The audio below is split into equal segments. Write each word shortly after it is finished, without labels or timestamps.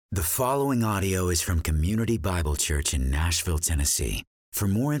The following audio is from Community Bible Church in Nashville, Tennessee. For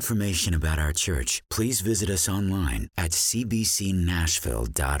more information about our church, please visit us online at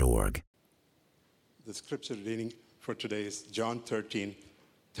CBCNashville.org. The scripture reading for today is John 13,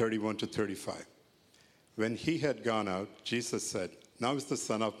 31 to 35. When he had gone out, Jesus said, "Now is the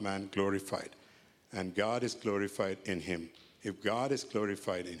Son of Man glorified, and God is glorified in him. If God is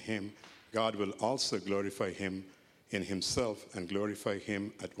glorified in him, God will also glorify him in himself and glorify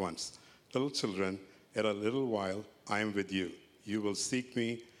him at once. Little children, yet a little while I am with you. You will seek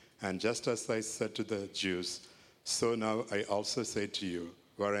me, and just as I said to the Jews, so now I also say to you,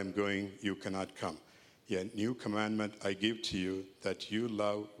 where I am going, you cannot come. Yet new commandment I give to you, that you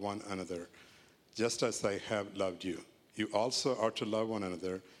love one another, just as I have loved you. You also are to love one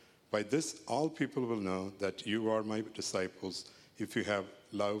another. By this all people will know that you are my disciples, if you have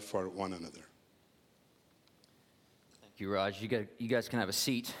love for one another." Thank you, Raj. You guys can have a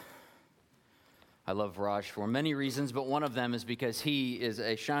seat. I love Raj for many reasons, but one of them is because he is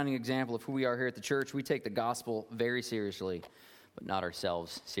a shining example of who we are here at the church. We take the gospel very seriously, but not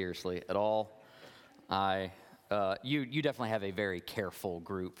ourselves seriously at all. You definitely have a very careful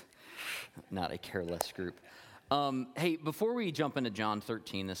group, not a careless group. Hey, before we jump into John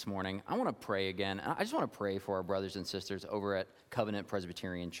 13 this morning, I want to pray again. I just want to pray for our brothers and sisters over at Covenant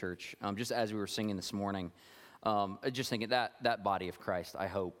Presbyterian Church. Just as we were singing this morning, just thinking that body of Christ, I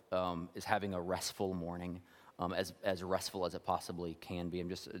hope, is having a restful morning, as restful as it possibly can be. I'm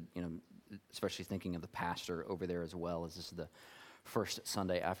just, especially thinking of the pastor over there as well, as this is the first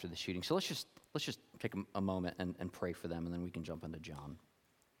Sunday after the shooting. So let's just take a moment and pray for them, and then we can jump into John.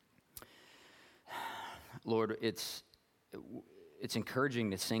 Lord, it's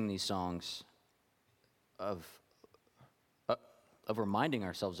encouraging to sing these songs of reminding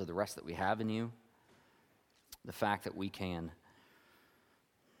ourselves of the rest that we have in you, the fact that we can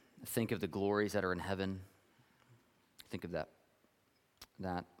think of the glories that are in heaven, think of that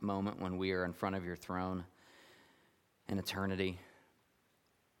moment when we are in front of your throne in eternity.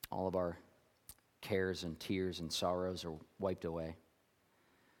 All of our cares and tears and sorrows are wiped away,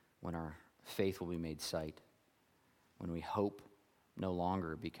 when our faith will be made sight, when we hope no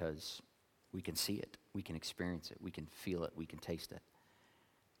longer because we can see it, we can experience it, we can feel it, we can taste it.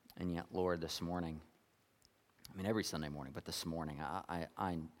 And yet, Lord, this morning, every Sunday morning, but this morning,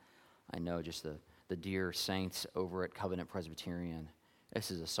 I know just the dear saints over at Covenant Presbyterian,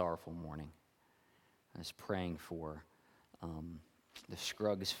 this is a sorrowful morning. I was praying for the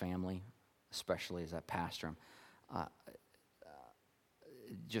Scruggs family, especially as that pastor.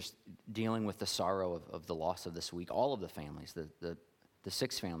 Just dealing with the sorrow of the loss of this week. All of the families, the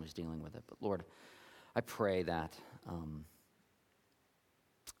 6 families dealing with it. But Lord, I pray that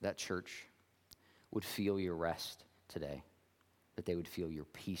that church would feel your rest today, that they would feel your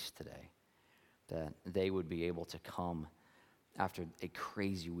peace today, that they would be able to come after a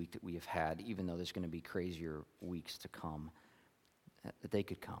crazy week that we have had, even though there's going to be crazier weeks to come, that they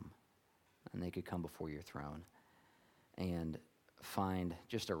could come, and they could come before your throne and find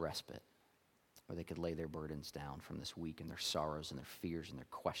just a respite where they could lay their burdens down from this week and their sorrows and their fears and their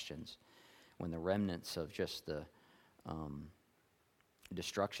questions, when the remnants of just the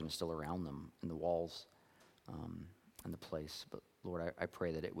destruction is still around them in the walls and the place. But Lord, I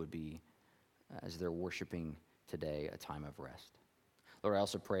pray that it would be, as they're worshiping today, a time of rest. Lord, I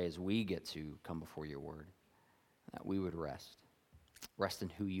also pray as we get to come before your word, that we would rest in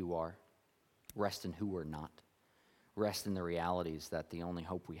who you are, rest in who we're not, rest in the realities that the only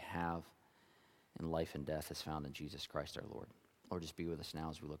hope we have in life and death is found in Jesus Christ our Lord. Lord, just be with us now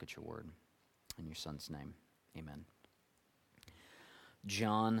as we look at your word. In your Son's name, amen.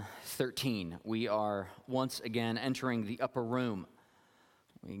 John 13. We are once again entering the upper room.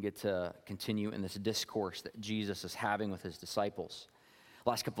 We get to continue in this discourse that Jesus is having with his disciples.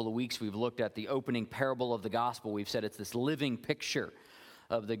 Last couple of weeks, we've looked at the opening parable of the gospel. We've said it's this living picture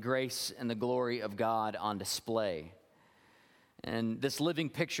of the grace and the glory of God on display. And this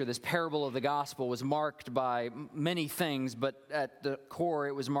living picture, this parable of the gospel, was marked by many things, but at the core,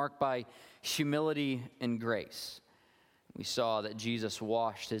 it was marked by humility and grace. We saw that Jesus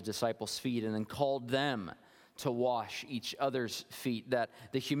washed his disciples' feet and then called them to wash each other's feet, that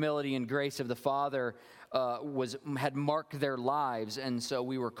the humility and grace of the Father had marked their lives, and so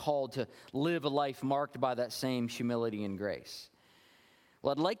we were called to live a life marked by that same humility and grace.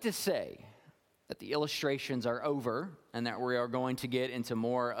 Well, I'd like to say that the illustrations are over and that we are going to get into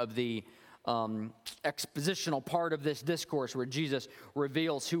more of the expositional part of this discourse where Jesus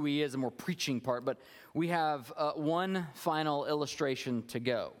reveals who he is, the more preaching part. But we have one final illustration to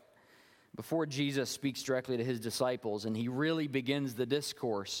go. Before Jesus speaks directly to his disciples and he really begins the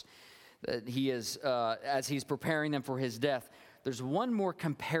discourse that he is, as he's preparing them for his death, there's one more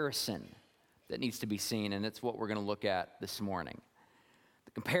comparison that needs to be seen, and it's what we're going to look at this morning.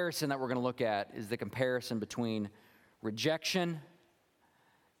 The comparison that we're going to look at is the comparison between rejection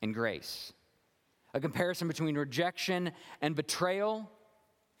and grace. A comparison between rejection and betrayal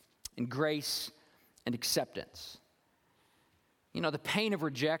and grace and acceptance. You know, the pain of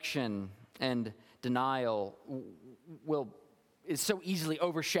rejection and denial is so easily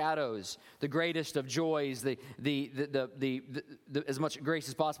overshadows the greatest of joys, as much grace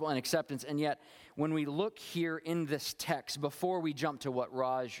as possible and acceptance. And yet, when we look here in this text, before we jump to what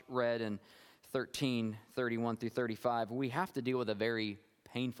Raj read in 13:31 through 35, we have to deal with a very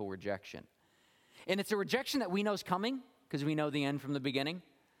painful rejection. And it's a rejection that we know is coming because we know the end from the beginning,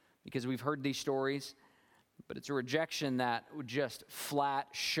 because we've heard these stories. But it's a rejection that just flat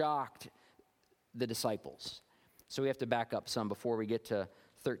shocked the disciples. So we have to back up some before we get to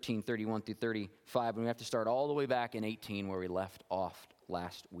 13:31 through 35, and we have to start all the way back in 18 where we left off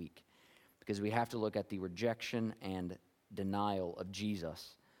last week, because we have to look at the rejection and denial of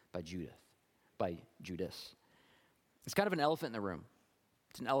Jesus by Judas. It's kind of an elephant in the room.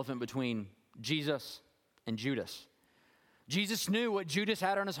 It's an elephant between Jesus and Judas. Jesus knew what Judas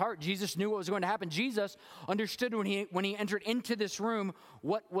had on his heart. Jesus knew what was going to happen. Jesus understood when he entered into this room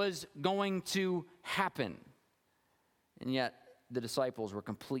what was going to happen. And yet, the disciples were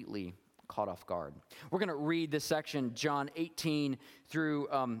completely caught off guard. We're going to read this section, John 18 through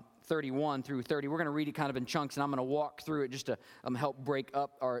 31 through 30. We're going to read it kind of in chunks, and I'm going to walk through it just to help break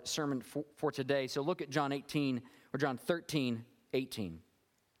up our sermon for today. So look at John 13:18.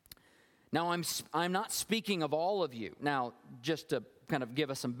 Now, I'm not speaking of all of you. Now, just to kind of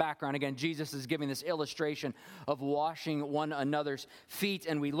give us some background, again, Jesus is giving this illustration of washing one another's feet.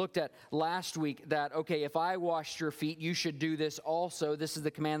 And we looked at last week that, okay, if I washed your feet, you should do this also. This is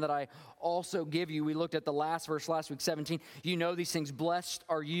the command that I also give you. We looked at the last verse last week, 17. You know these things. Blessed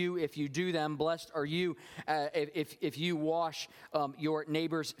are you if you do them. Blessed are you if you wash your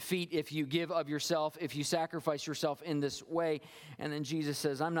neighbor's feet, if you give of yourself, if you sacrifice yourself in this way. And then Jesus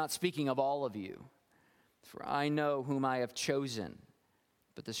says, I'm not speaking of all of you, for I know whom I have chosen.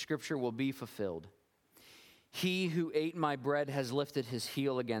 But the scripture will be fulfilled. He who ate my bread has lifted his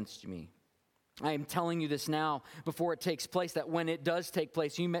heel against me. I am telling you this now before it takes place, that when it does take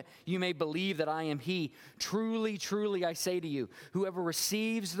place, you may believe that I am he. Truly, truly, I say to you, whoever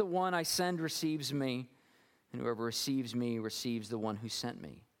receives the one I send receives me, and whoever receives me receives the one who sent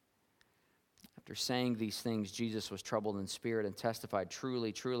me. After saying these things, Jesus was troubled in spirit and testified,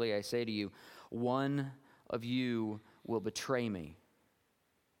 truly, truly, I say to you, one of you will betray me.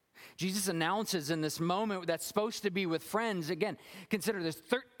 Jesus announces in this moment that's supposed to be with friends. Again, consider there's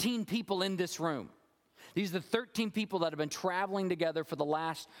 13 people in this room. These are the 13 people that have been traveling together for the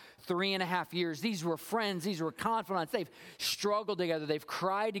last 3.5 years. These were friends. These were confidants. They've struggled together. They've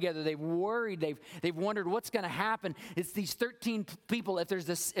cried together. They've worried. They've wondered what's going to happen. It's these 13 people. If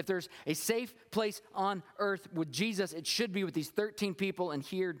there's a safe place on earth with Jesus, it should be with these 13 people. And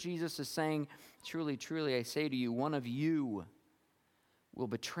here Jesus is saying, truly, truly, I say to you, one of you will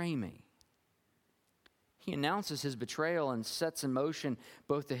betray me. He announces his betrayal and sets in motion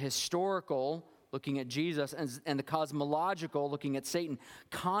both the historical, looking at Jesus, and the cosmological, looking at Satan,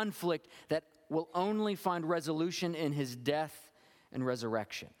 conflict that will only find resolution in his death and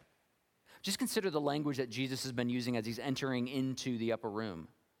resurrection. Just consider the language that Jesus has been using as he's entering into the upper room.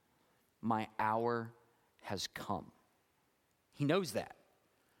 My hour has come. He knows that.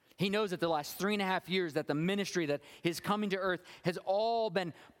 He knows that the last 3.5 years that the ministry, that his coming to earth has all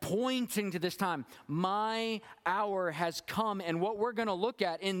been pointing to this time. My hour has come. And what we're going to look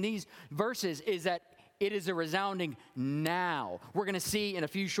at in these verses is that it is a resounding now. We're going to see in a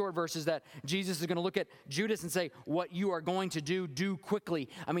few short verses that Jesus is going to look at Judas and say, what you are going to do quickly.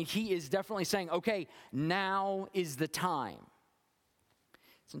 I mean, he is definitely saying, okay, now is the time.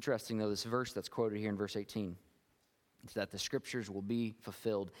 It's interesting, though, this verse that's quoted here in verse 18. It's that the scriptures will be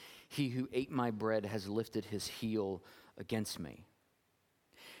fulfilled. He who ate my bread has lifted his heel against me.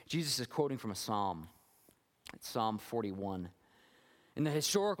 Jesus is quoting from a psalm. It's Psalm 41. And the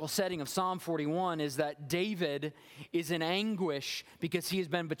historical setting of Psalm 41 is that David is in anguish because he has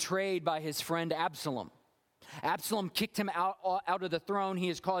been betrayed by his friend Absalom. Absalom kicked him out of the throne. He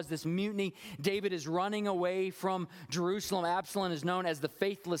has caused this mutiny. David is running away from Jerusalem. Absalom is known as the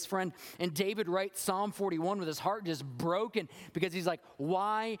faithless friend. And David writes Psalm 41 with his heart just broken because he's like,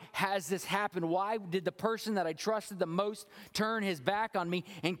 why has this happened? Why did the person that I trusted the most turn his back on me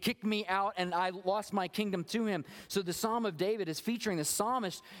and kick me out, and I lost my kingdom to him? So the Psalm of David is featuring the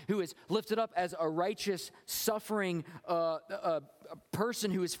psalmist who is lifted up as a righteous, suffering a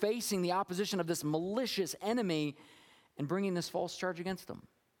person who is facing the opposition of this malicious enemy and bringing this false charge against them.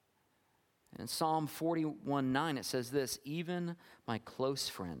 And in Psalm 41:9, it says this, even my close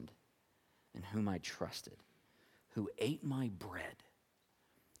friend in whom I trusted, who ate my bread,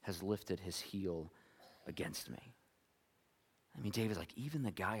 has lifted his heel against me. I mean, David's like, even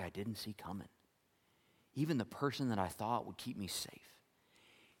the guy I didn't see coming, even the person that I thought would keep me safe,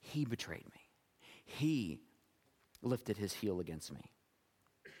 he betrayed me. He lifted his heel against me.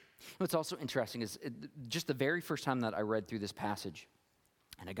 What's also interesting is just the very first time that I read through this passage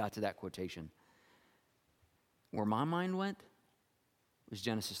and I got to that quotation, where my mind went was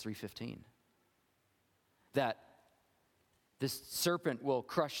Genesis 3:15. That this serpent will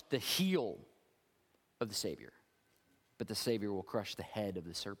crush the heel of the Savior, but the Savior will crush the head of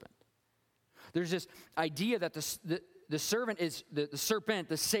the serpent. There's this idea that the serpent is the serpent,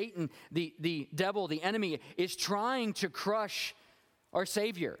 the Satan, the devil, the enemy is trying to crush our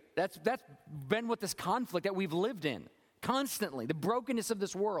Savior. That's been what this conflict that we've lived in constantly. The brokenness of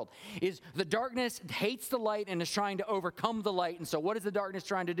this world is the darkness hates the light and is trying to overcome the light. And so what is the darkness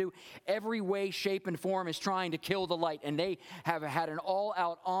trying to do? Every way, shape, and form is trying to kill the light. And they have had an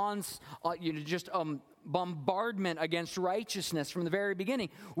all-out bombardment against righteousness from the very beginning,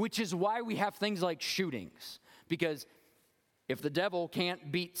 which is why we have things like shootings. Because if the devil can't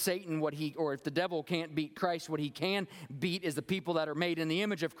beat Satan, or if the devil can't beat Christ, what he can beat is the people that are made in the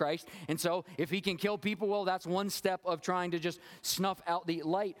image of Christ. And so if he can kill people, well, that's one step of trying to just snuff out the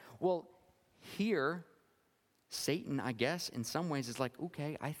light. Well, here, Satan, I guess, in some ways is like,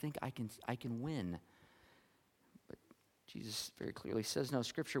 okay, I think I can win. But Jesus very clearly says, no,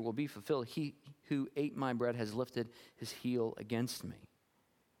 Scripture will be fulfilled. He who ate my bread has lifted his heel against me.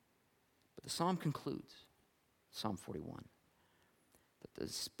 But the psalm concludes, Psalm 41. That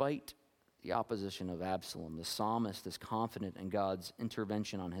despite the opposition of Absalom, the psalmist is confident in God's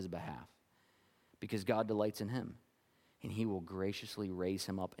intervention on his behalf because God delights in him, and he will graciously raise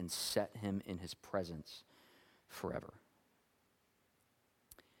him up and set him in his presence forever.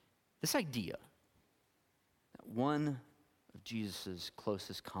 This idea that one of Jesus'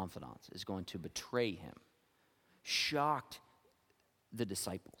 closest confidants is going to betray him shocked the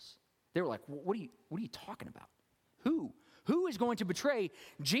disciples. They were like, what are you talking about? Who is going to betray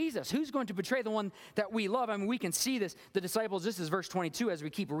Jesus? Who's going to betray the one that we love? I mean, we can see this. The disciples, this is verse 22 as we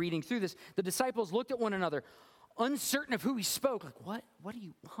keep reading through this. The disciples looked at one another, uncertain of who he spoke. Like, what are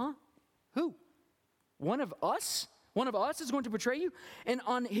you, Who? One of us? One of us is going to betray you? And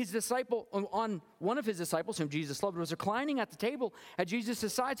on one of his disciples, whom Jesus loved, was reclining at the table at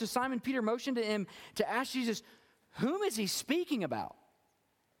Jesus' side. So Simon Peter motioned to him to ask Jesus, whom is he speaking about?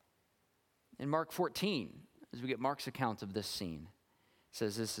 In Mark 14, as we get Mark's account of this scene, it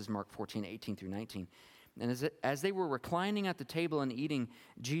says this is Mark 14, 18 through 19. And as they were reclining at the table and eating,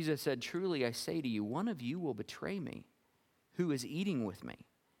 Jesus said, truly I say to you, one of you will betray me. Who is eating with me?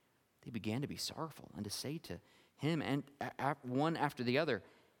 They began to be sorrowful and to say to him and one after the other,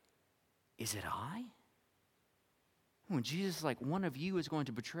 is it I? When Jesus is like, one of you is going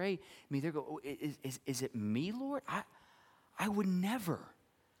to betray me, they go, is it me, Lord? I would never.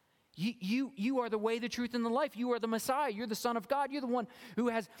 You are the way, the truth, and the life. You are the Messiah. You're the Son of God. You're the one who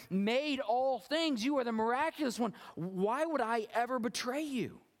has made all things. You are the miraculous one. Why would I ever betray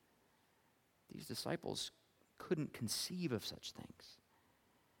you? These disciples couldn't conceive of such things.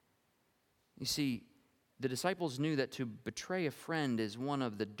 You see, the disciples knew that to betray a friend is one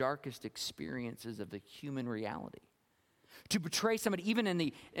of the darkest experiences of the human reality. To betray somebody, even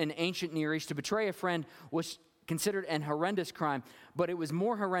in ancient Near East, to betray a friend was considered an horrendous crime, but it was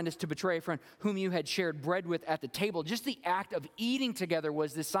more horrendous to betray a friend whom you had shared bread with at the table. Just the act of eating together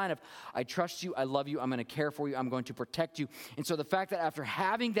was this sign of, I trust you, I love you, I'm going to care for you, I'm going to protect you. And so the fact that after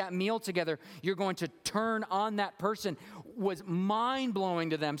having that meal together, you're going to turn on that person was mind-blowing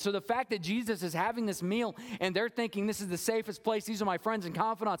to them. So the fact that Jesus is having this meal and they're thinking this is the safest place, these are my friends and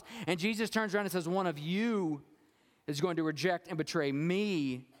confidants, and Jesus turns around and says, one of you is going to reject and betray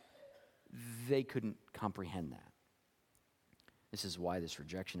me, they couldn't comprehend that. This is why this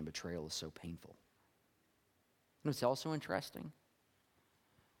rejection and betrayal is so painful. And it's also interesting.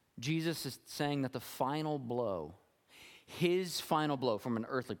 Jesus is saying that the final blow, his final blow from an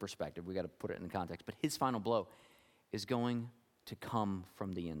earthly perspective, we got to put it in context, but his final blow is going to come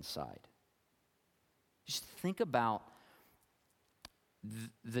from the inside. Just think about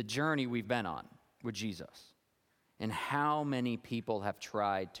the journey we've been on with Jesus and how many people have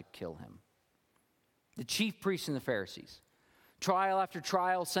tried to kill him. The chief priests and the Pharisees, trial after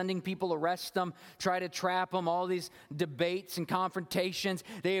trial, sending people, arrest them, try to trap him, all these debates and confrontations.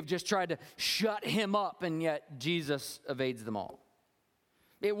 They have just tried to shut him up, and yet Jesus evades them all.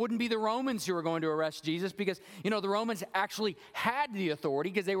 It wouldn't be the Romans who were going to arrest Jesus because, the Romans actually had the authority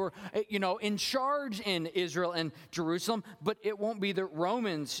because they were, in charge in Israel and Jerusalem, but it won't be the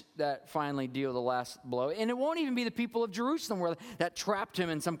Romans that finally deal the last blow. And it won't even be the people of Jerusalem that trapped him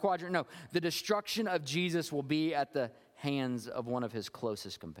in some quadrant. No, the destruction of Jesus will be at the hands of one of his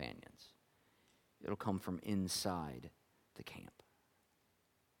closest companions. It'll come from inside the camp.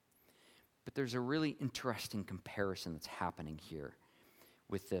 But there's a really interesting comparison that's happening here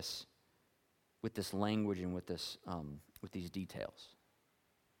with this language and with these details.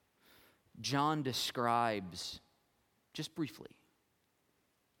 John describes, just briefly,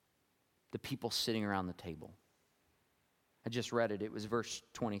 the people sitting around the table. I just read it. It was verse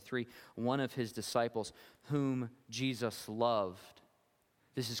 23. One of his disciples whom Jesus loved.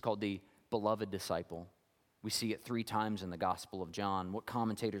 This is called the beloved disciple. We see it 3 times in the Gospel of John. What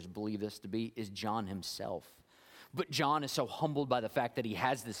commentators believe this to be is John himself. But John is so humbled by the fact that he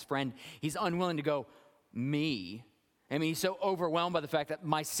has this friend, he's unwilling to go, me. I mean, he's so overwhelmed by the fact that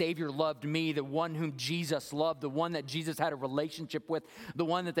my Savior loved me, the one whom Jesus loved, the one that Jesus had a relationship with, the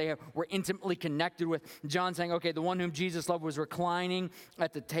one that they were intimately connected with. John saying, okay, the one whom Jesus loved was reclining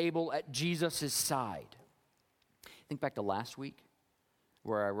at the table at Jesus' side. Think back to last week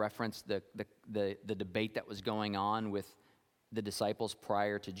where I referenced the debate that was going on with the disciples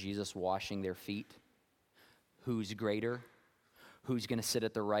prior to Jesus washing their feet. Who's greater? Who's going to sit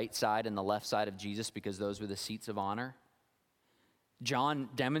at the right side and the left side of Jesus because those were the seats of honor? John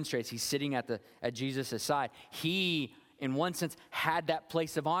demonstrates he's sitting at Jesus' side. He, in one sense, had that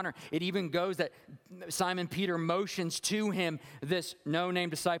place of honor. It even goes that Simon Peter motions to him, this no-name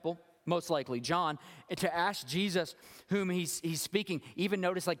disciple, most likely John, to ask Jesus whom he's speaking. Even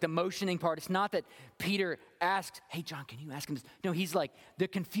notice the motioning part. It's not that Peter asks, hey, John, can you ask him this? No, he's the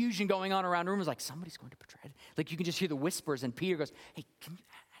confusion going on around the room is somebody's going to betray it. You can just hear the whispers, and Peter goes, hey, can you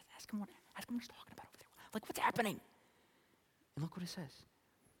ask him what he's talking about over there? What's happening? And look what it says.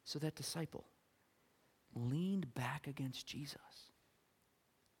 So that disciple leaned back against Jesus.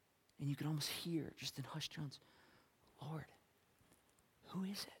 And you can almost hear, just in hushed tones, Lord, who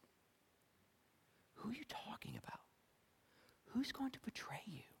is it? Who are you talking about? Who's going to betray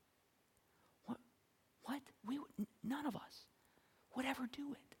you? What? None of us would ever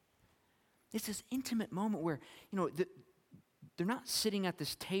do it. It's this intimate moment where, they're not sitting at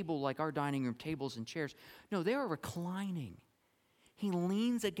this table like our dining room tables and chairs. No, they are reclining. He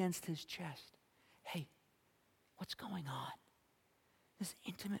leans against his chest. Hey, what's going on? This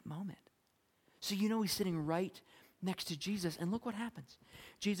intimate moment. So he's sitting right next to Jesus. And look what happens.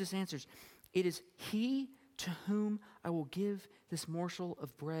 Jesus answers, it is he to whom I will give this morsel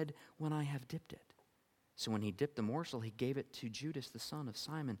of bread when I have dipped it. So when he dipped the morsel, he gave it to Judas, the son of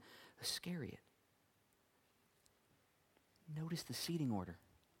Simon Iscariot. Notice the seating order.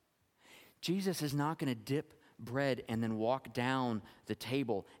 Jesus is not going to dip bread and then walk down the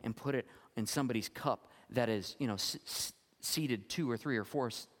table and put it in somebody's cup that is, seated 2 or 3 or 4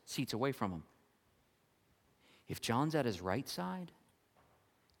 seats away from him. If John's at his right side,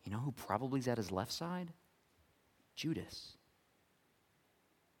 you know who probably is at his left side? Judas.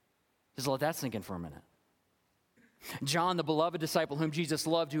 Just let that sink in for a minute. John, the beloved disciple whom Jesus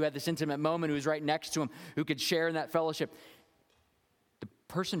loved, who had this intimate moment, who was right next to him, who could share in that fellowship. The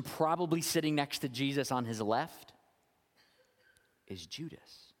person probably sitting next to Jesus on his left is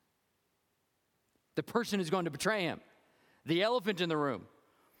Judas. The person who's going to betray him. The elephant in the room.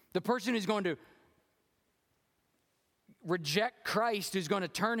 The person who's going to reject Christ, who's going to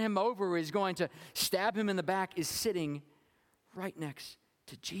turn him over, who is going to stab him in the back, is sitting right next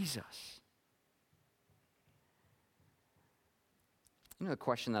to Jesus. The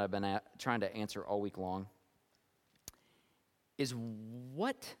question that I've been trying to answer all week long is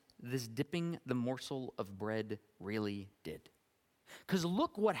what this dipping the morsel of bread really did. Because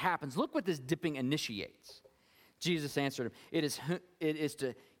look what happens. Look what this dipping initiates. Jesus answered him, it is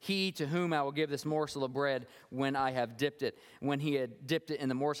to he to whom I will give this morsel of bread when I have dipped it. When he had dipped it in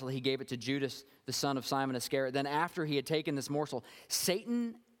the morsel, he gave it to Judas, the son of Simon Iscariot. Then after he had taken this morsel,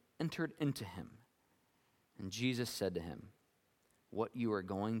 Satan entered into him. And Jesus said to him, what you are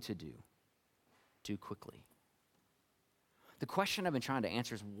going to do, do quickly. The question I've been trying to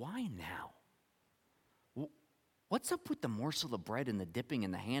answer is, why now? What's up with the morsel of bread and the dipping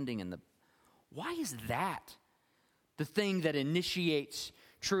and the handing and why is that the thing that initiates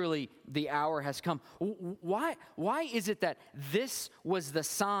truly the hour has come? Why is it that this was the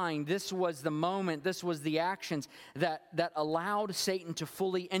sign, this was the moment, this was the actions that allowed Satan to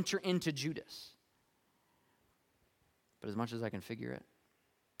fully enter into Judas? But as much as I can figure it,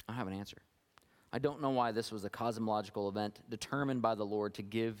 I don't have an answer. I don't know why this was a cosmological event determined by the Lord to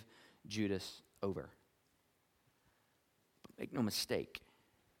give Judas over. But make no mistake,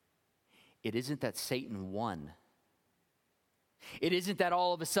 it isn't that Satan won. It isn't that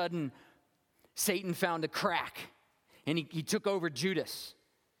all of a sudden Satan found a crack and he took over Judas.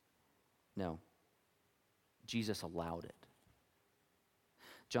 No, Jesus allowed it.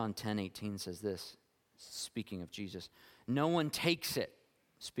 John 10:18 says this, speaking of Jesus, "No one takes it,"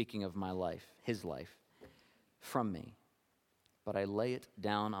 speaking of my life, his life, "from me, but I lay it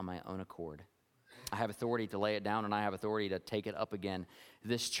down on my own accord. I have authority to lay it down, and I have authority to take it up again.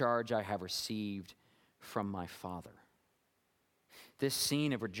 This charge I have received from my Father." This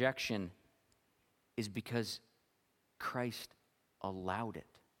scene of rejection is because Christ allowed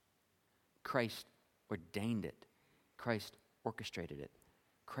it. Christ ordained it. Christ orchestrated it.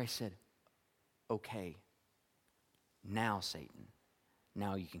 Christ said, "Okay, now, Satan,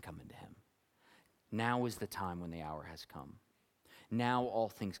 now you can come into him. Now is the time when the hour has come. Now all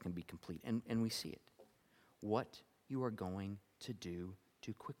things can be complete." And we see it. What you are going to do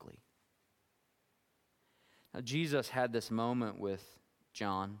too quickly. Now, Jesus had this moment with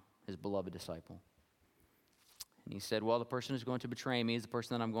John, his beloved disciple. And he said, well, the person who's going to betray me is the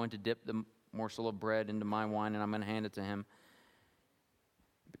person that I'm going to dip the morsel of bread into my wine, and I'm going to hand it to him.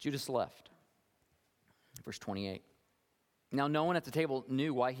 But Judas left. Verse 28. Now, no one at the table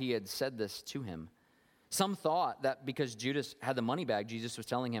knew why he had said this to him. Some thought that because Judas had the money bag, Jesus was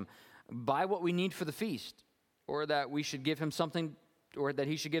telling him, buy what we need for the feast, or that we should give him something, or that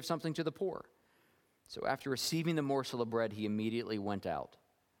he should give something to the poor. So after receiving the morsel of bread, he immediately went out,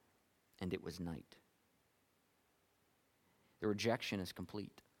 and it was night. The rejection is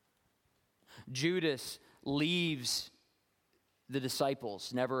complete. Judas leaves the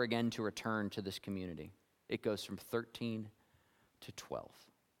disciples, never again to return to this community. It goes from 13 to 12.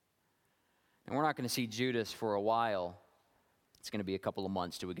 And we're not going to see Judas for a while. It's going to be a couple of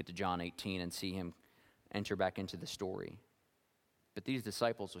months till we get to John 18 and see him enter back into the story. But these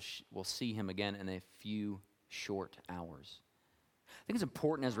disciples will see him again in a few short hours. I think it's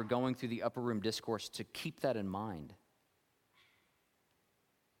important as we're going through the upper room discourse to keep that in mind.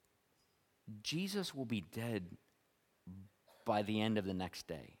 Jesus will be dead by the end of the next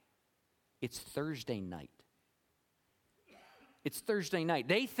day. It's Thursday night. It's Thursday night.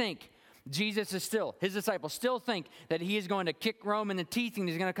 They think Jesus is still, his disciples still think that he is going to kick Rome in the teeth and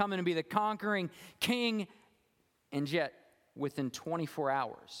he's going to come in and be the conquering king. And yet, within 24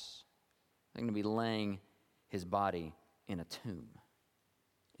 hours, they're going to be laying his body in a tomb.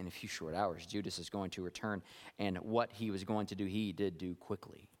 In a few short hours, Judas is going to return, and what he was going to do, he did do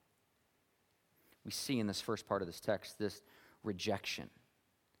quickly. We see in this first part of this text this rejection,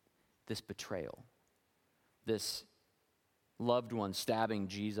 this betrayal, this loved one stabbing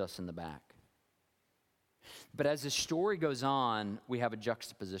Jesus in the back. But as the story goes on, we have a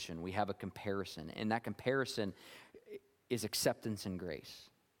juxtaposition, we have a comparison, and that comparison is acceptance and grace.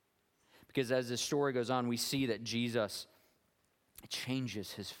 Because as the story goes on, we see that Jesus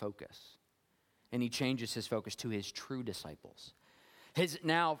changes his focus. And he changes his focus to his true disciples.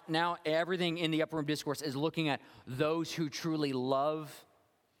 Now everything in the upper room discourse is looking at those who truly love,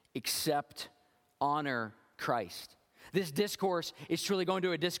 accept, honor Christ. This discourse is truly going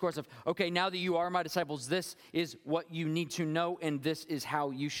to a discourse of, okay, now that you are my disciples, this is what you need to know, and this is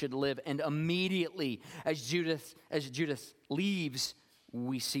how you should live. And immediately, as Judas leaves,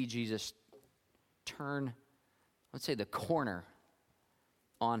 we see Jesus turn, let's say, the corner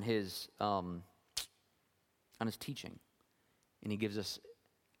on his teaching, and he gives us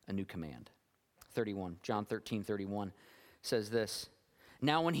a new command. 31, John 13:31 says this: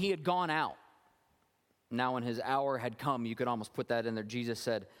 Now when he had gone out, now when his hour had come, you could almost put that in there, Jesus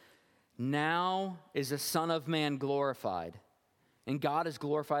said, now is the Son of Man glorified, and God is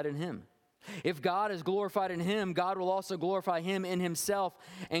glorified in him. If God is glorified in him, God will also glorify him in himself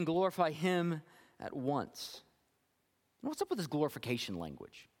and glorify him at once. And what's up with this glorification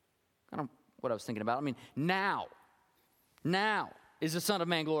language? I don't know what I was thinking about. I mean, now is the Son of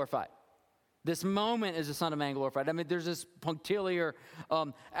Man glorified. This moment is the Son of Man glorified. I mean, there's this punctiliar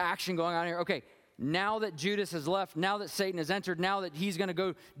action going on here. Okay, now that Judas has left, now that Satan has entered, now that he's going to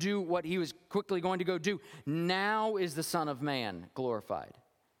go do what he was quickly going to go do, now is the Son of Man glorified.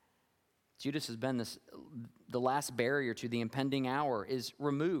 Judas has been the last barrier to the impending hour is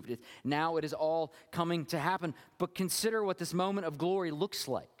removed. Now it is all coming to happen. But consider what this moment of glory looks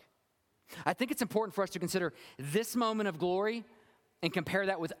like. I think it's important for us to consider this moment of glory and compare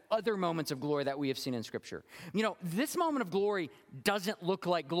that with other moments of glory that we have seen in Scripture. You know, this moment of glory doesn't look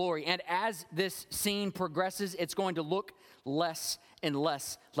like glory. And as this scene progresses, it's going to look less and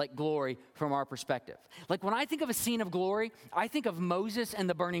less like glory from our perspective. Like when I think of a scene of glory, I think of Moses and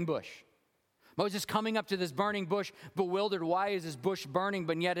the burning bush. Moses coming up to this burning bush, bewildered, why is this bush burning,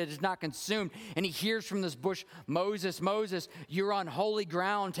 but yet it is not consumed? And he hears from this bush, Moses, Moses, you're on holy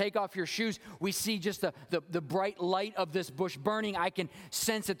ground, take off your shoes. We see just the bright light of this bush burning. I can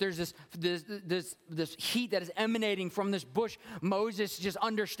sense that there's this heat that is emanating from this bush. Moses just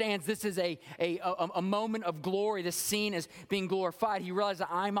understands this is a moment of glory. This scene is being glorified. He realizes that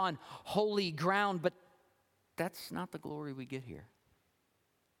I'm on holy ground, but that's not the glory we get here.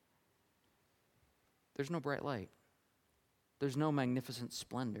 There's no bright light. There's no magnificent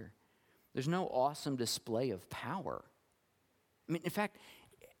splendor. There's no awesome display of power. I mean, in fact,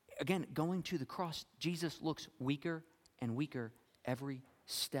 again, going to the cross, Jesus looks weaker and weaker every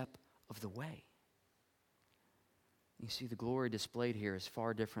step of the way. You see, the glory displayed here is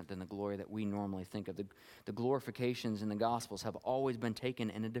far different than the glory that we normally think of. The glorifications in the Gospels have always been taken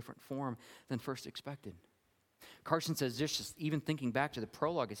in a different form than first expected. Carson says, just even thinking back to the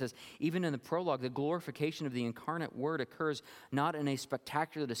prologue, it says, even in the prologue, the glorification of the incarnate Word occurs not in a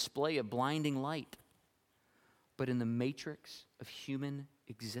spectacular display of blinding light, but in the matrix of human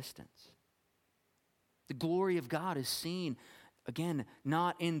existence. The glory of God is seen, again,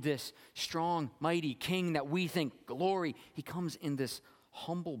 not in this strong, mighty king that we think glory. He comes in this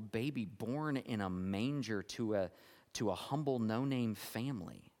humble baby born in a manger to a humble, no-name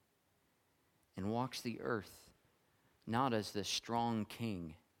family and walks the earth not as this strong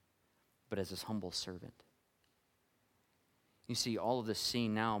king, but as his humble servant. You see, all of this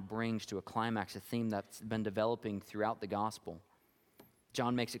scene now brings to a climax a theme that's been developing throughout the gospel.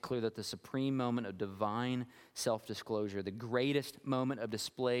 John makes it clear that the supreme moment of divine self-disclosure, the greatest moment of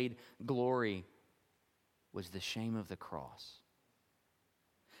displayed glory, was the shame of the cross.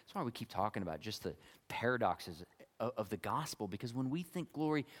 That's why we keep talking about just the paradoxes of the gospel, because when we think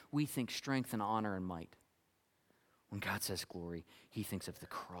glory, we think strength and honor and might. When God says glory, he thinks of the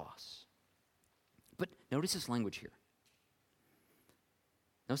cross. But notice this language here.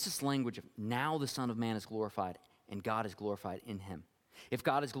 Notice this language of now the Son of Man is glorified and God is glorified in him. If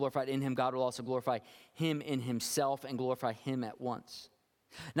God is glorified in him, God will also glorify him in himself and glorify him at once.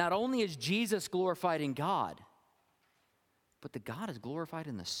 Not only is Jesus glorified in God, but the God is glorified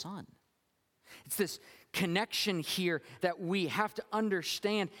in the Son. It's this connection here that we have to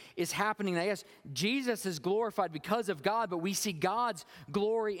understand is happening. That yes, Jesus is glorified because of God, but we see God's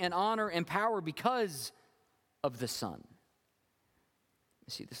glory and honor and power because of the Son.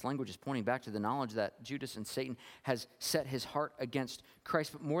 You see, this language is pointing back to the knowledge that Judas and Satan has set his heart against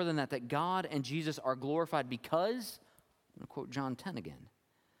Christ, but more than that, that God and Jesus are glorified because, I'm going to quote John 10 again,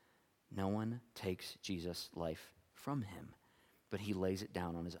 no one takes Jesus' life from him, but he lays it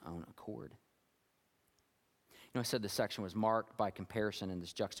down on his own accord. You know, I said this section was marked by comparison and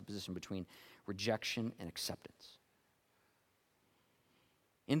this juxtaposition between rejection and acceptance.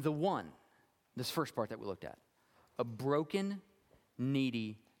 In the one, this first part that we looked at, a broken,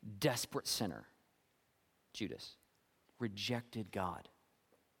 needy, desperate sinner, Judas, rejected God.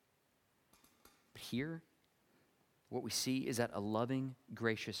 But here, what we see is that a loving,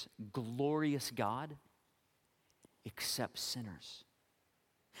 gracious, glorious God accepts sinners.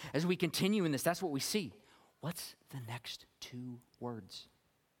 As we continue in this, that's what we see. What's the next two words?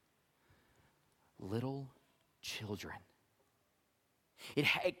 Little children.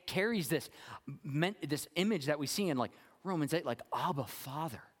 It carries this image that we see in like Romans 8, like Abba,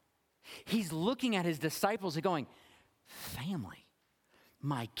 Father. He's looking at his disciples and going, family,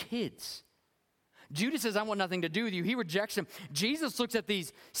 my kids. Judas says, I want nothing to do with you. He rejects him. Jesus looks at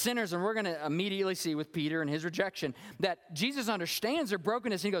these sinners, and we're going to immediately see with Peter and his rejection that Jesus understands their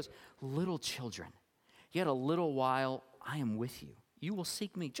brokenness. And he goes, little children, yet a little while I am with you. You will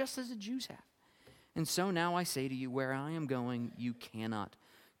seek me just as the Jews have. And so now I say to you, where I am going, you cannot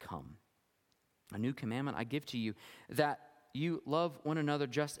come. A new commandment I give to you, that you love one another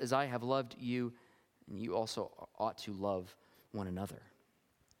just as I have loved you, and you also ought to love one another.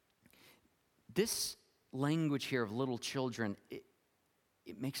 This language here of little children, it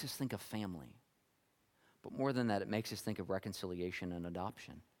makes us think of family. But more than that, it makes us think of reconciliation and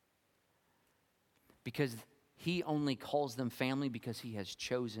adoption. because he only calls them family because he has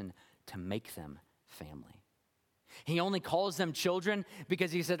chosen to make them family. He only calls them children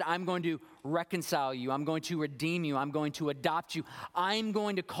because he said, I'm going to reconcile you. I'm going to redeem you. I'm going to adopt you. I'm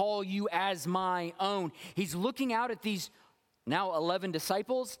going to call you as my own. He's looking out at these now 11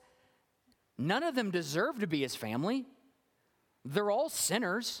 disciples. None of them deserve to be his family. They're all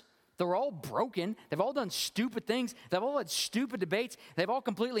sinners. They're all broken. They've all done stupid things. They've all had stupid debates. They've all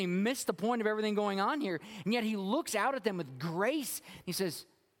completely missed the point of everything going on here. And yet he looks out at them with grace. He says,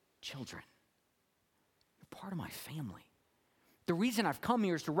 children, you're part of my family. The reason I've come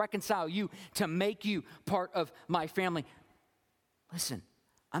here is to reconcile you, to make you part of my family. Listen,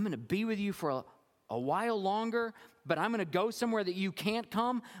 I'm going to be with you for a while longer, but I'm going to go somewhere that you can't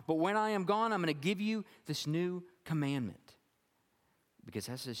come. But when I am gone, I'm going to give you this new commandment. Because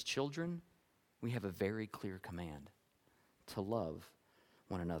as his children, we have a very clear command to love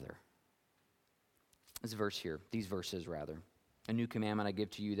one another. This verse here, these verses rather. A new commandment I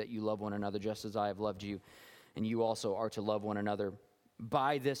give to you, that you love one another just as I have loved you, and you also are to love one another.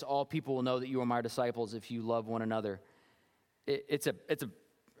 By this, all people will know that you are my disciples if you love one another.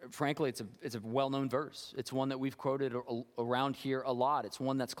 Frankly, it's a well-known verse. It's one that we've quoted around here a lot. It's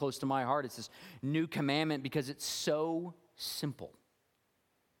one that's close to my heart. It's this new commandment because it's so simple.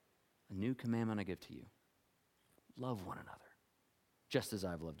 A new commandment I give to you. Love one another, just as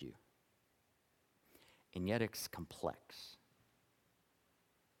I've loved you. And yet it's complex.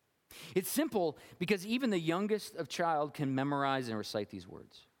 It's simple because even the youngest of child can memorize and recite these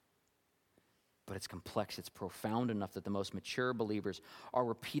words. But it's complex, it's profound enough that the most mature believers are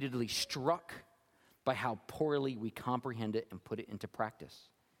repeatedly struck by how poorly we comprehend it and put it into practice.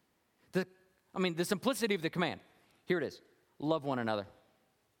 The simplicity of the command. Here it is. Love one another.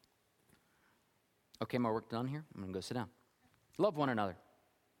 Okay, my work done here. I'm going to go sit down. Love one another.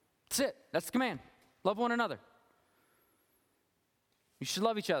 That's it. That's the command. Love one another. You should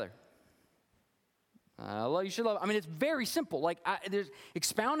love each other. You should love. It's very simple. There's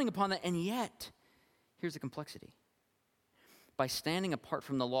expounding upon that, and yet, here's the complexity. By standing apart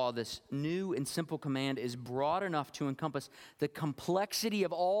from the law, this new and simple command is broad enough to encompass the complexity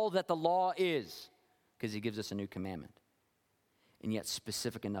of all that the law is, because he gives us a new commandment. And yet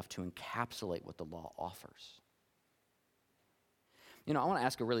specific enough to encapsulate what the law offers. I want to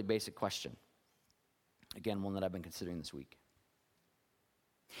ask a really basic question. Again, one that I've been considering this week.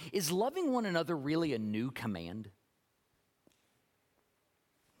 Is loving one another really a new command?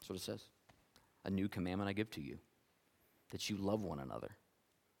 That's what it says. A new commandment I give to you, that you love one another.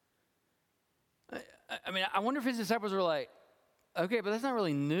 I wonder if his disciples were like, okay, but that's not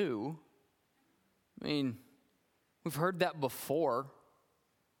really new. We've heard that before.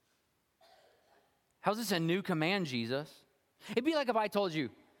 How's this a new command, Jesus? It'd be like if I told you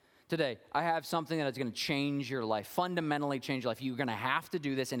today, I have something that's going to change your life, fundamentally change your life. You're going to have to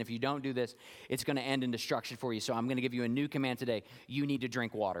do this, and if you don't do this, it's going to end in destruction for you. So I'm going to give you a new command today. You need to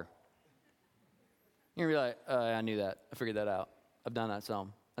drink water. You're going to be like, I knew that. I figured that out. I've done that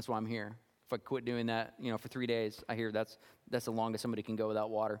some. That's why I'm here. If I quit doing that, for 3 days, I hear that's the longest somebody can go without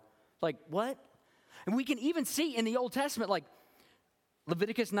water. Like, what? And we can even see in the Old Testament, like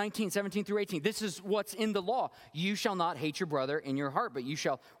Leviticus 19, 17 through 18. This is what's in the law. You shall not hate your brother in your heart, but you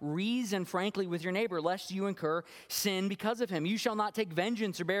shall reason frankly with your neighbor, lest you incur sin because of him. You shall not take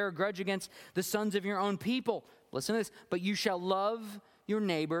vengeance or bear a grudge against the sons of your own people. Listen to this. But you shall love your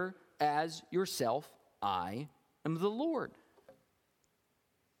neighbor as yourself. I am the Lord.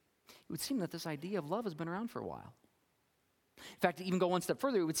 It would seem that this idea of love has been around for a while. In fact, to even go one step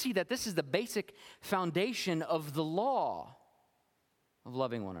further, we would see that this is the basic foundation of the law of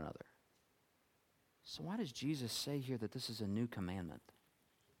loving one another. So why does Jesus say here that this is a new commandment?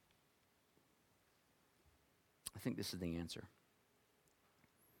 I think this is the answer.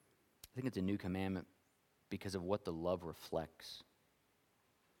 I think it's a new commandment because of what the love reflects,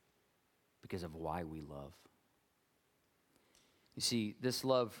 because of why we love. You see, this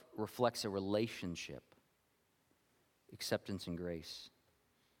love reflects a relationship, acceptance and grace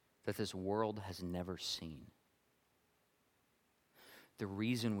that this world has never seen. The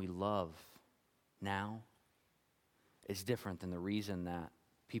reason we love now is different than the reason that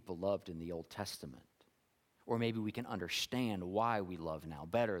people loved in the Old Testament. Or maybe we can understand why we love now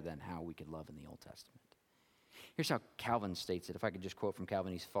better than how we could love in the Old Testament. Here's how Calvin states it. If I could just quote from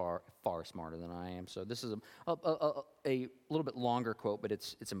Calvin, he's far smarter than I am. So this is a little bit longer quote, but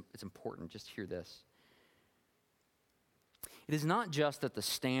it's important. Just hear this. It is not just that the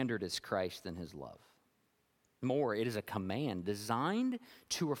standard is Christ and his love. More, it is a command designed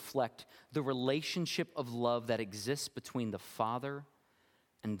to reflect the relationship of love that exists between the Father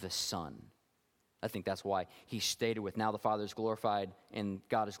and the Son. I think that's why he stated with now the Father is glorified and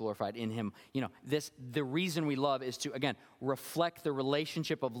God is glorified in him. The reason we love is to, again, reflect the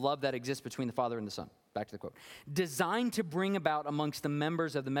relationship of love that exists between the Father and the Son. Back to the quote. Designed to bring about amongst the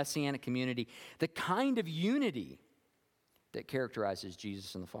members of the Messianic community the kind of unity that characterizes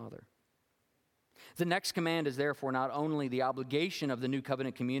Jesus and the Father. The next command is therefore not only the obligation of the new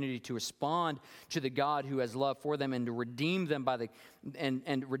covenant community to respond to the God who has love for them and to redeem them by the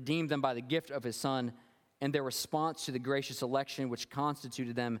gift of his Son and their response to the gracious election which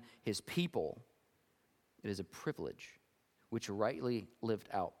constituted them his people. It is a privilege which, rightly lived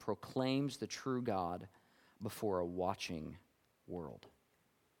out, proclaims the true God before a watching world.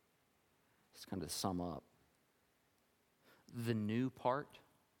 It's kind of to sum up. The new part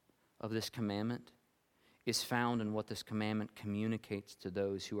of this commandment is found in what this commandment communicates to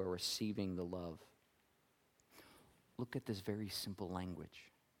those who are receiving the love. Look at this very simple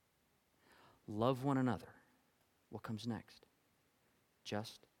language. Love one another. What comes next?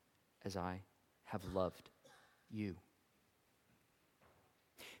 Just as I have loved you.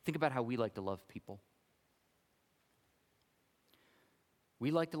 Think about how we like to love people.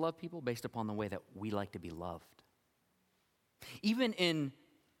 We like to love people based upon the way that we like to be loved. Even in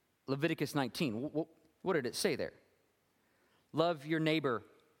Leviticus 19, what did it say there? Love your neighbor,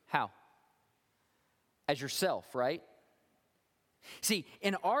 how? As yourself, right? See,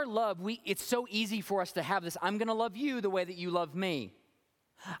 in our love, it's so easy for us to have this, I'm going to love you the way that you love me.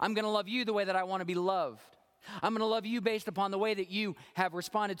 I'm going to love you the way that I want to be loved. I'm going to love you based upon the way that you have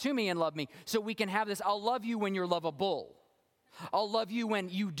responded to me and loved me. So we can have this, I'll love you when you're lovable. I'll love you when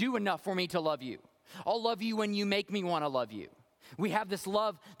you do enough for me to love you. I'll love you when you make me want to love you. We have this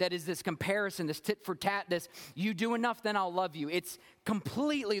love that is this comparison, this tit for tat, this you do enough, then I'll love you. It's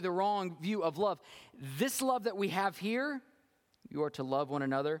completely the wrong view of love. This love that we have here, you are to love one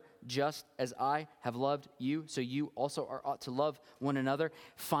another just as I have loved you, so you also ought to love one another,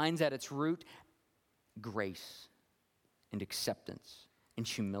 finds at its root grace and acceptance and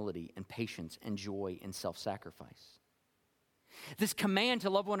humility and patience and joy and self-sacrifice. This command to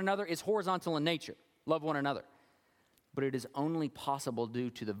love one another is horizontal in nature. Love one another. But it is only possible due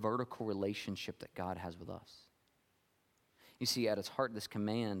to the vertical relationship that God has with us. You see, at the heart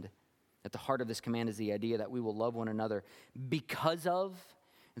of this command is the idea that we will love one another because of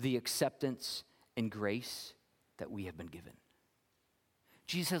the acceptance and grace that we have been given.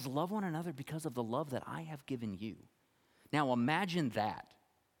 Jesus says, love one another because of the love that I have given you. Now imagine that.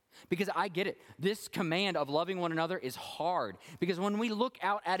 Because I get it. This command of loving one another is hard. Because when we look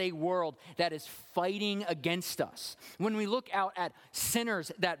out at a world that is fighting against us, when we look out at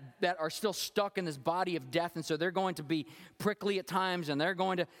sinners that are still stuck in this body of death, and so they're going to be prickly at times, and they're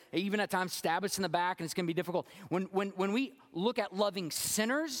going to even at times stab us in the back, and it's going to be difficult. When we look at loving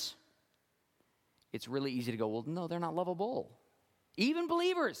sinners, it's really easy to go, well, no, they're not lovable. Even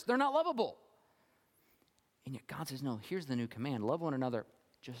believers, they're not lovable. And yet God says, no, here's the new command. Love one another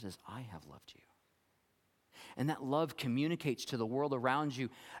just as I have loved you. And that love communicates to the world around you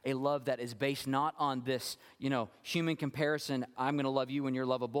a love that is based not on this, human comparison, I'm going to love you when you're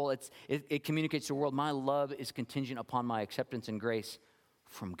lovable. It communicates to the world, my love is contingent upon my acceptance and grace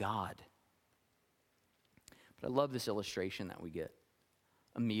from God. But I love this illustration that we get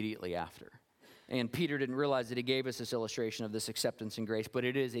immediately after. And Peter didn't realize that he gave us this illustration of this acceptance and grace, but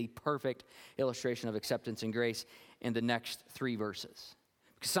it is a perfect illustration of acceptance and grace in the next 3 verses.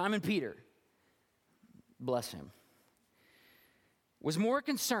 Simon Peter, bless him, was more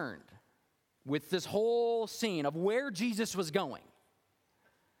concerned with this whole scene of where Jesus was going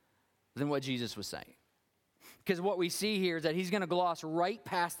than what Jesus was saying. Because what we see here is that he's going to gloss right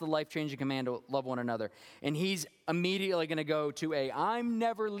past the life-changing command to love one another. And he's immediately going to go to I'm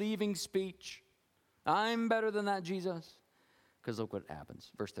never leaving speech. I'm better than that, Jesus. Because look what happens.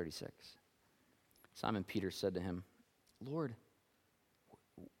 Verse 36. Simon Peter said to him, Lord,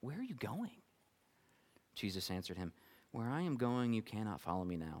 where are you going? Jesus answered him, where I am going, you cannot follow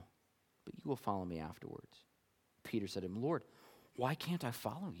me now, but you will follow me afterwards. Peter said to him, Lord, why can't I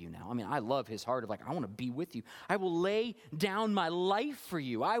follow you now? I mean, I love his heart of I want to be with you. I will lay down my life for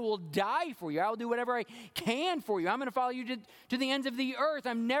you. I will die for you. I will do whatever I can for you. I'm going to follow you to the ends of the earth.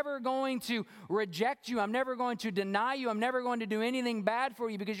 I'm never going to reject you. I'm never going to deny you. I'm never going to do anything bad for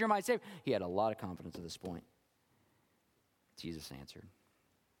you because you're my Savior. He had a lot of confidence at this point. Jesus answered,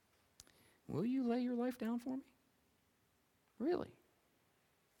 will you lay your life down for me? Really?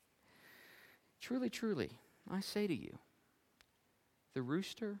 Truly, truly, I say to you, the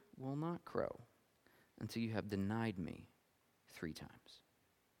rooster will not crow until you have denied me 3 times.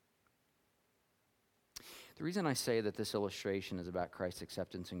 The reason I say that this illustration is about Christ's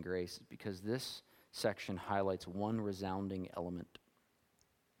acceptance and grace is because this section highlights one resounding element.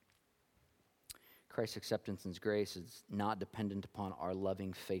 Christ's acceptance and grace is not dependent upon our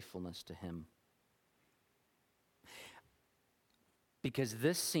loving faithfulness to him. Because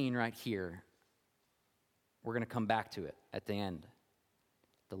this scene right here, we're going to come back to it at the end.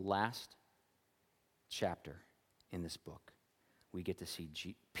 The last chapter in this book, we get to see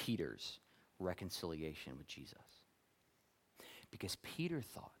Peter's reconciliation with Jesus. Because Peter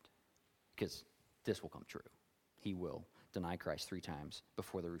thought, because this will come true, he will deny Christ 3 times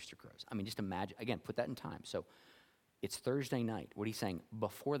before the rooster crows. I mean, just imagine, again, put that in time. So it's Thursday night. What he's saying,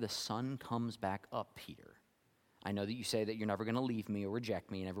 before the sun comes back up, Peter, I know that you say that you're never going to leave me or reject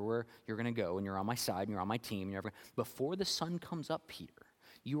me, and everywhere you're going to go, and you're on my side, and you're on my team. And before the sun comes up, Peter,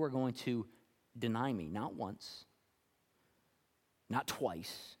 you are going to deny me, not once, not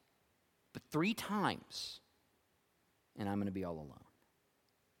twice, but 3 times, and I'm going to be all alone.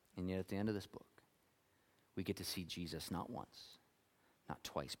 And yet at the end of this book, we get to see Jesus not once, not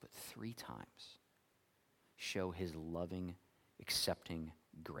twice, but 3 times show his loving, accepting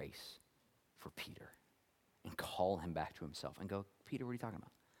grace for Peter and call him back to himself and go, Peter, what are you talking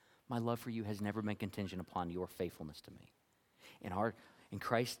about? My love for you has never been contingent upon your faithfulness to me. And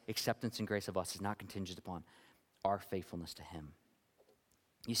Christ's acceptance and grace of us is not contingent upon our faithfulness to him.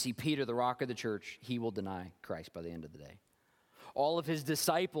 You see, Peter, the rock of the church, he will deny Christ by the end of the day. All of his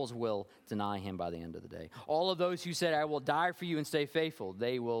disciples will deny him by the end of the day. All of those who said, I will die for you and stay faithful,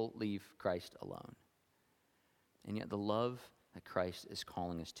 they will leave Christ alone. And yet the love that Christ is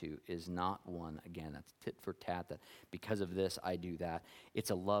calling us to is not one, again, that's tit for tat, that because of this, I do that.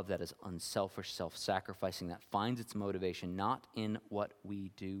 It's a love that is unselfish, self-sacrificing, that finds its motivation not in what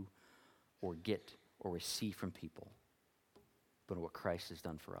we do or get or receive from people, but in what Christ has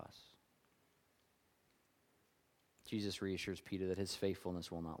done for us. Jesus reassures Peter that his faithfulness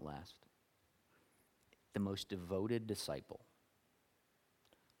will not last. The most devoted disciple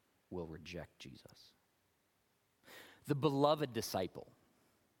will reject Jesus. The beloved disciple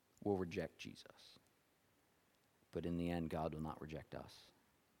will reject Jesus. But in the end, God will not reject us.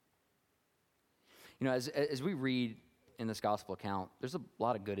 You know, as we read in this gospel account, there's a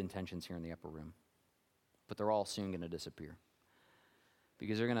lot of good intentions here in the upper room, but they're all soon going to disappear.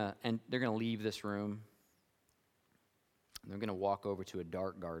 Because they're going to leave this room, and they're going to walk over to a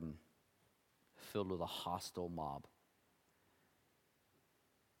dark garden filled with a hostile mob.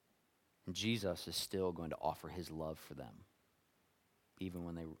 And Jesus is still going to offer his love for them, even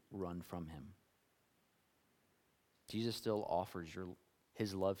when they run from him. Jesus still offers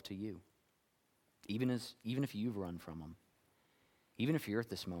his love to you, even if you've run from him. Even if you're at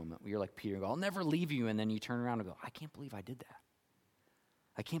this moment where you're like Peter and go, I'll never leave you, and then you turn around and go, I can't believe I did that.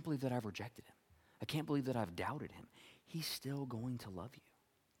 I can't believe that I've rejected him. I can't believe that I've doubted him. He's still going to love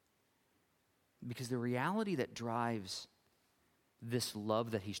you. Because the reality that drives this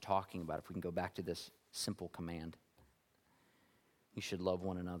love that he's talking about, if we can go back to this simple command, you should love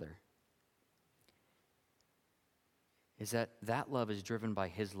one another, is that love is driven by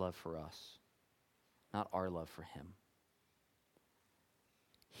his love for us, not our love for him.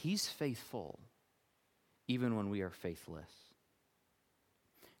 He's faithful even when we are faithless.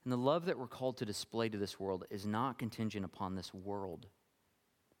 And the love that we're called to display to this world is not contingent upon this world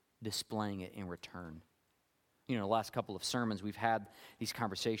displaying it in return. You know, the last couple of sermons, we've had these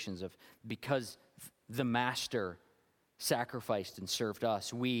conversations of because the master sacrificed and served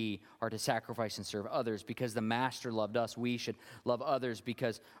us, we are to sacrifice and serve others. Because the master loved us, we should love others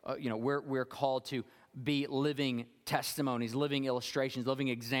because, we're called to be living testimonies, living illustrations, living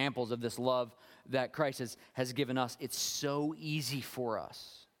examples of this love that Christ has given us. It's so easy for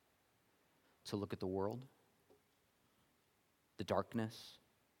us to look at the world, the darkness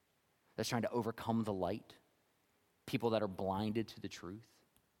that's trying to overcome the light, people that are blinded to the truth,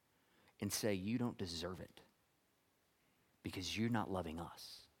 and say, you don't deserve it because you're not loving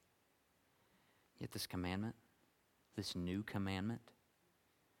us. Yet this commandment, this new commandment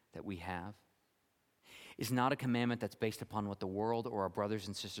that we have, is not a commandment that's based upon what the world or our brothers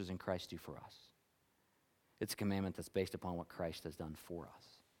and sisters in Christ do for us. It's a commandment that's based upon what Christ has done for us.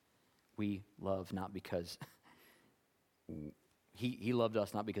 We love not because he loved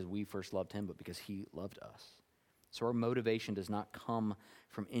us, not because we first loved him, but because he loved us. So our motivation does not come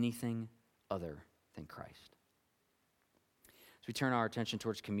from anything other than Christ. As we turn our attention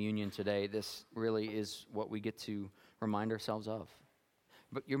towards communion today, this really is what we get to remind ourselves of.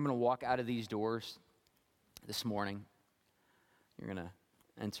 But you're going to walk out of these doors this morning. You're going to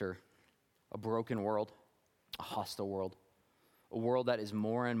enter a broken world, a hostile world, a world that is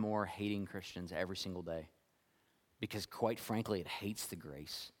more and more hating Christians every single day because, quite frankly, it hates the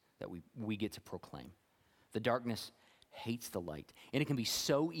grace that we get to proclaim. The darkness hates the light. And it can be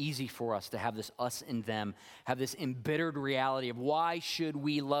so easy for us to have this us and them, have this embittered reality of why should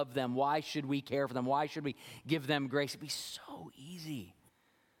we love them? Why should we care for them? Why should we give them grace? It'd be so easy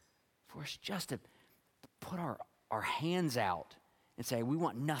for us just to put our hands out and say, we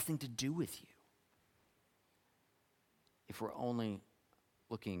want nothing to do with you. If we're only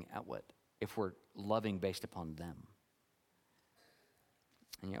looking at if we're loving based upon them.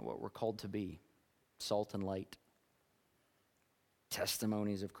 And yet what we're called to be, salt and light,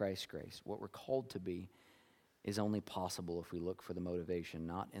 testimonies of Christ's grace. What we're called to be is only possible if we look for the motivation,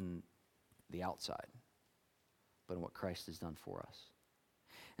 not in the outside, but in what Christ has done for us.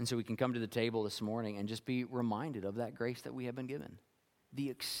 And so we can come to the table this morning and just be reminded of that grace that we have been given, the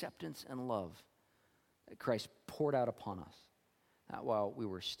acceptance and love that Christ poured out upon us. That while we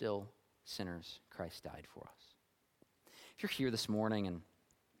were still sinners, Christ died for us. If you're here this morning and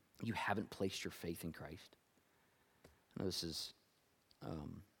you haven't placed your faith in Christ, I know this is,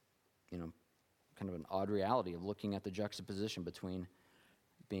 kind of an odd reality of looking at the juxtaposition between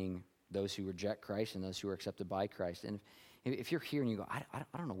being those who reject Christ and those who are accepted by Christ. And if you're here and you go, I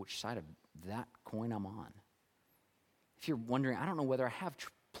don't know which side of that coin I'm on. If you're wondering, I don't know whether I have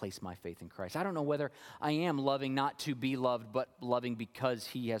placed my faith in Christ. I don't know whether I am loving not to be loved, but loving because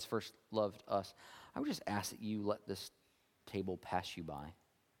he has first loved us. I would just ask that you let this table pass you by.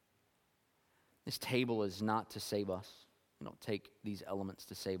 This table is not to save us. We don't take these elements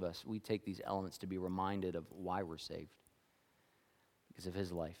to save us. We take these elements to be reminded of why we're saved. Because of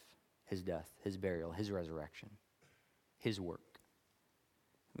his life, his death, his burial, his resurrection, his work.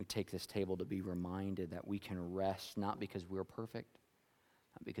 We take this table to be reminded that we can rest not because we're perfect,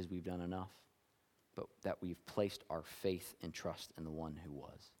 not because we've done enough, but that we've placed our faith and trust in the one who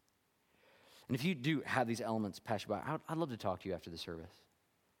was. And if you do have these elements pass you by, I'd love to talk to you after the service.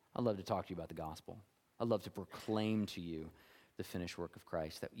 I'd love to talk to you about the gospel. I'd love to proclaim to you the finished work of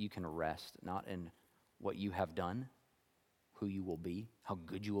Christ, that you can rest not in what you have done, who you will be, how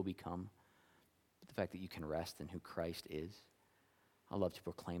good you will become, but the fact that you can rest in who Christ is. I'd love to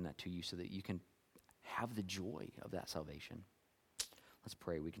proclaim that to you so that you can have the joy of that salvation. Let's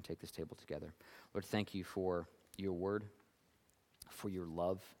pray. We can take this table together. Lord, thank you for your word, for your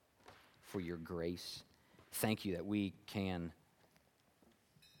love, for your grace. Thank you that we can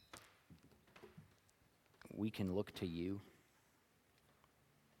look to you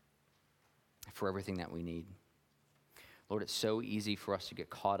for everything that we need. Lord, it's so easy for us to get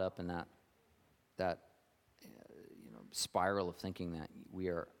caught up in that spiral of thinking that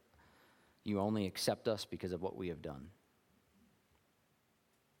you only accept us because of what we have done.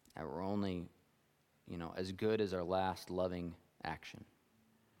 That we're only, as good as our last loving action.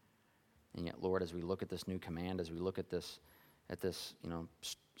 And yet, Lord, as we look at this new command, as we look at this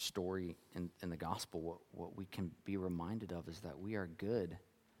story in the gospel, what we can be reminded of is that we are good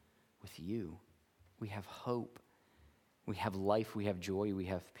with you. We have hope. We have life. We have joy. We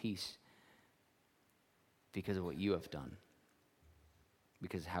have peace because of what you have done.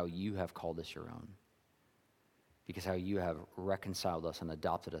 Because how you have called us your own. Because how you have reconciled us and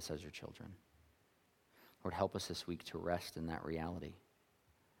adopted us as your children. Lord, help us this week to rest in that reality.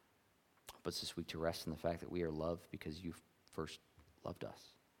 Help us this week to rest in the fact that we are loved because you first loved us.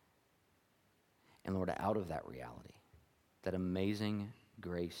 And Lord, out of that reality, that amazing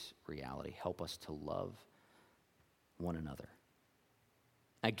grace reality, help us to love one another.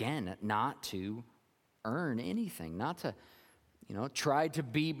 Again, not to earn anything, not to, try to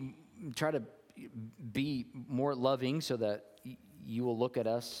be more loving so that you will look at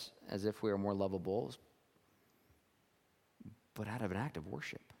us as if we are more lovable, but out of an act of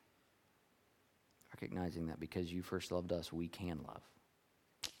worship. Recognizing that because you first loved us, we can love.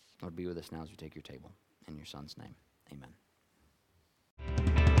 Lord, be with us now as we take your table. In your Son's name, amen.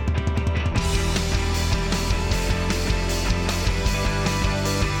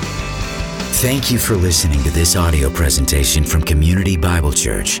 Thank you for listening to this audio presentation from Community Bible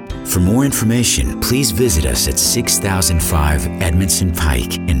Church. For more information, please visit us at 6005 Edmondson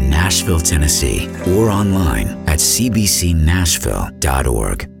Pike in Nashville, Tennessee, or online at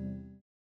cbcnashville.org.